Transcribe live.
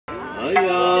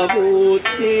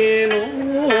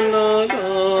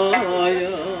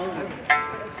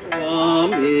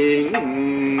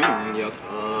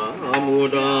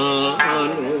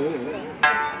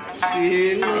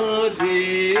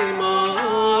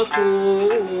My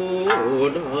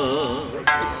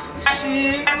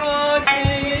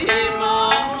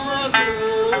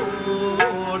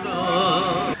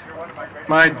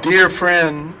dear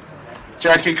friend,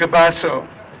 Jackie Cabasso,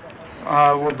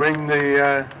 will bring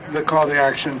the call to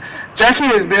action. Jackie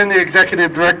has been the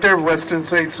executive director of Western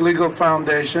States Legal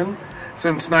Foundation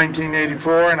since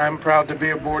 1984, and I'm proud to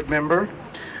be a board member.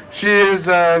 She is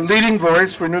a leading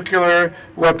voice for nuclear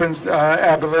weapons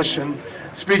abolition,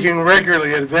 speaking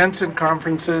regularly at events and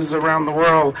conferences around the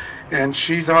world, and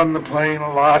she's on the plane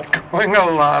a lot, going a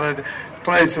lot of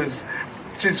places.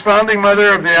 She's founding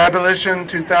mother of the Abolition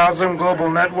 2000 Global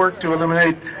Network to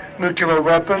Eliminate Nuclear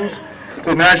Weapons,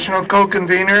 the national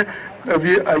co-convener of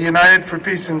United for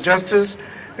Peace and Justice,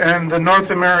 and the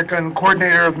North American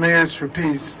Coordinator of Mayors for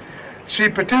Peace. She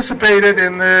participated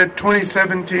in the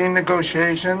 2017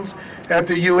 negotiations at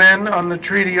the UN on the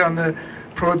Treaty on the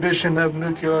Prohibition of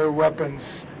Nuclear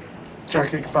Weapons.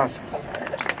 Jackie Cabasso.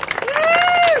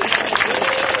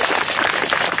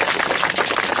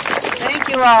 Thank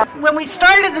you all. When we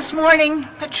started this morning,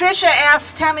 Patricia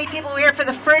asked how many people were here for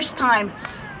the first time.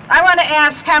 I want to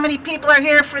ask how many people are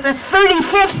here for the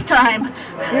 35th time.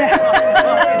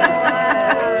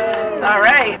 All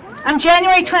right. On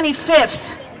January 25th,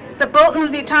 the Bulletin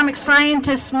of the Atomic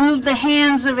Scientists moved the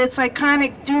hands of its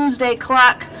iconic doomsday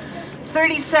clock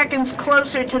 30 seconds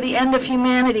closer to the end of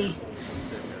humanity.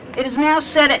 It is now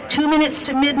set at 2 minutes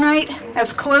to midnight,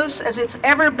 as close as it's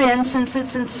ever been since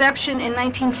its inception in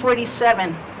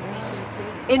 1947.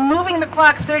 In moving the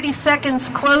clock 30 seconds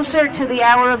closer to the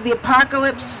hour of the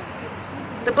apocalypse,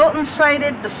 the Bulletin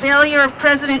cited the failure of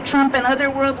President Trump and other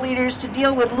world leaders to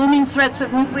deal with looming threats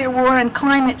of nuclear war and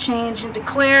climate change, and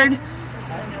declared,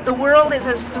 "The world is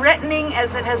as threatening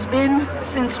as it has been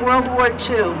since World War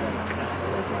II."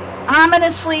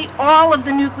 Ominously, all of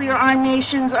the nuclear-armed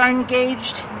nations are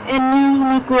engaged in new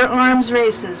nuclear arms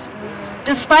races.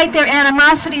 Despite their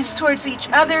animosities towards each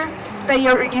other, they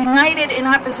are united in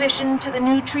opposition to the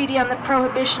new Treaty on the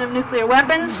Prohibition of Nuclear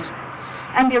Weapons,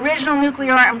 and the original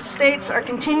nuclear-armed states are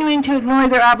continuing to ignore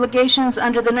their obligations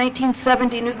under the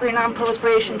 1970 Nuclear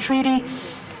Non-Proliferation Treaty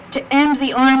to end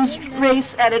the arms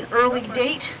race at an early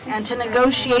date and to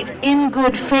negotiate in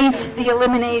good faith the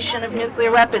elimination of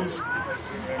nuclear weapons.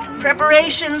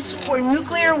 Preparations for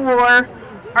nuclear war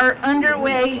are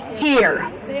underway here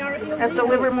at the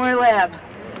Livermore Lab.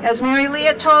 As Mary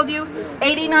Leah told you,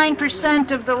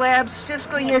 89% of the lab's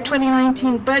fiscal year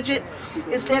 2019 budget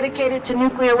is dedicated to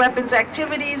nuclear weapons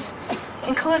activities,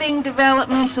 including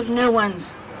developments of new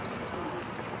ones.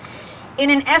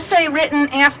 In an essay written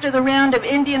after the round of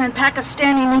Indian and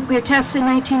Pakistani nuclear tests in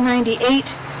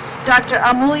 1998, Dr.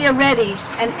 Amulya Reddy,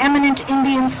 an eminent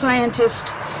Indian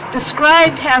scientist,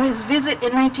 described how his visit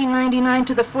in 1999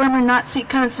 to the former Nazi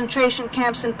concentration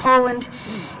camps in Poland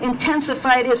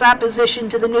intensified his opposition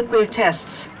to the nuclear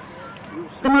tests.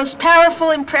 The most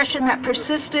powerful impression that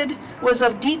persisted was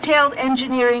of detailed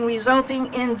engineering resulting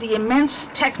in the immense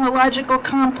technological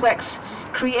complex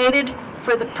created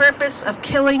for the purpose of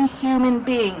killing human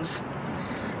beings.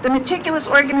 The meticulous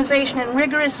organization and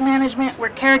rigorous management were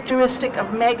characteristic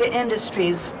of mega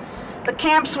industries. The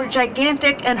camps were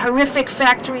gigantic and horrific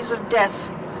factories of death.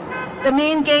 The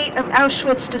main gate of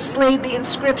Auschwitz displayed the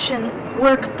inscription,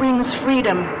 "Work brings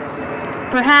freedom."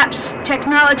 Perhaps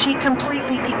technology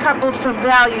completely decoupled from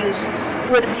values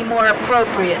would be more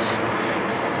appropriate.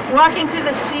 Walking through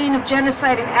the scene of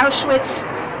genocide in Auschwitz,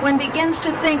 one begins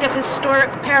to think of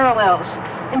historic parallels.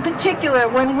 In particular,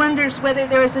 one wonders whether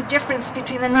there is a difference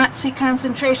between the Nazi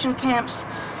concentration camps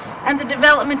and the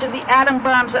development of the atom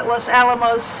bombs at Los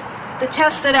Alamos, the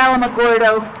test at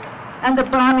Alamogordo, and the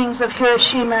bombings of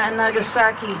Hiroshima and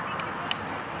Nagasaki.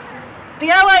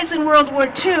 The Allies in World War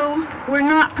II were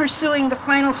not pursuing the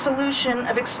final solution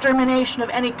of extermination of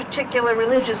any particular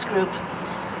religious group,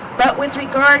 but with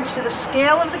regard to the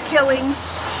scale of the killing,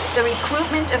 the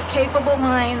recruitment of capable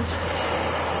minds,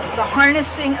 the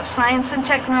harnessing of science and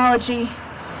technology,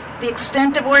 the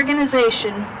extent of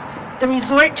organization, the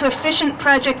resort to efficient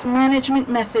project management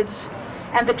methods,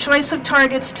 and the choice of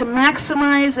targets to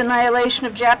maximize annihilation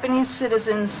of Japanese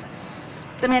citizens,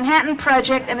 the Manhattan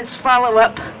Project and its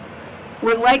follow-up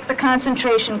were like the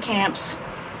concentration camps.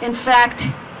 In fact,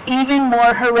 even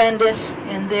more horrendous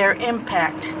in their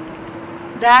impact.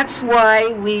 That's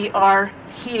why we are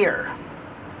here.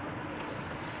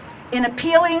 In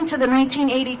appealing to the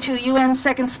 1982 UN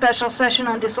Second Special Session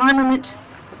on Disarmament,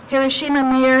 Hiroshima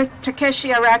Mayor Takeshi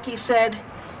Araki said,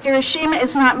 "Hiroshima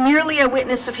is not merely a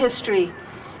witness of history.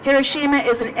 Hiroshima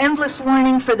is an endless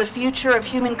warning for the future of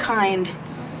humankind.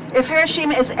 If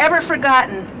Hiroshima is ever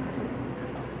forgotten,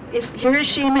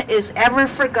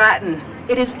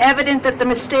 it is evident that the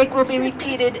mistake will be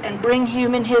repeated and bring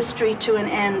human history to an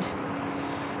end.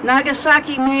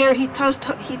 Nagasaki Mayor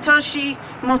Hitoshi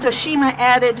Motoshima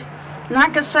added,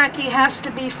 Nagasaki has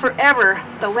to be forever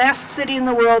the last city in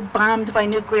the world bombed by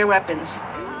nuclear weapons.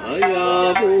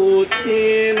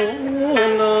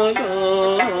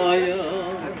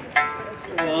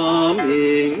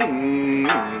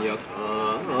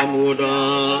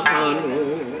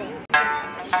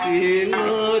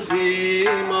 Sinaji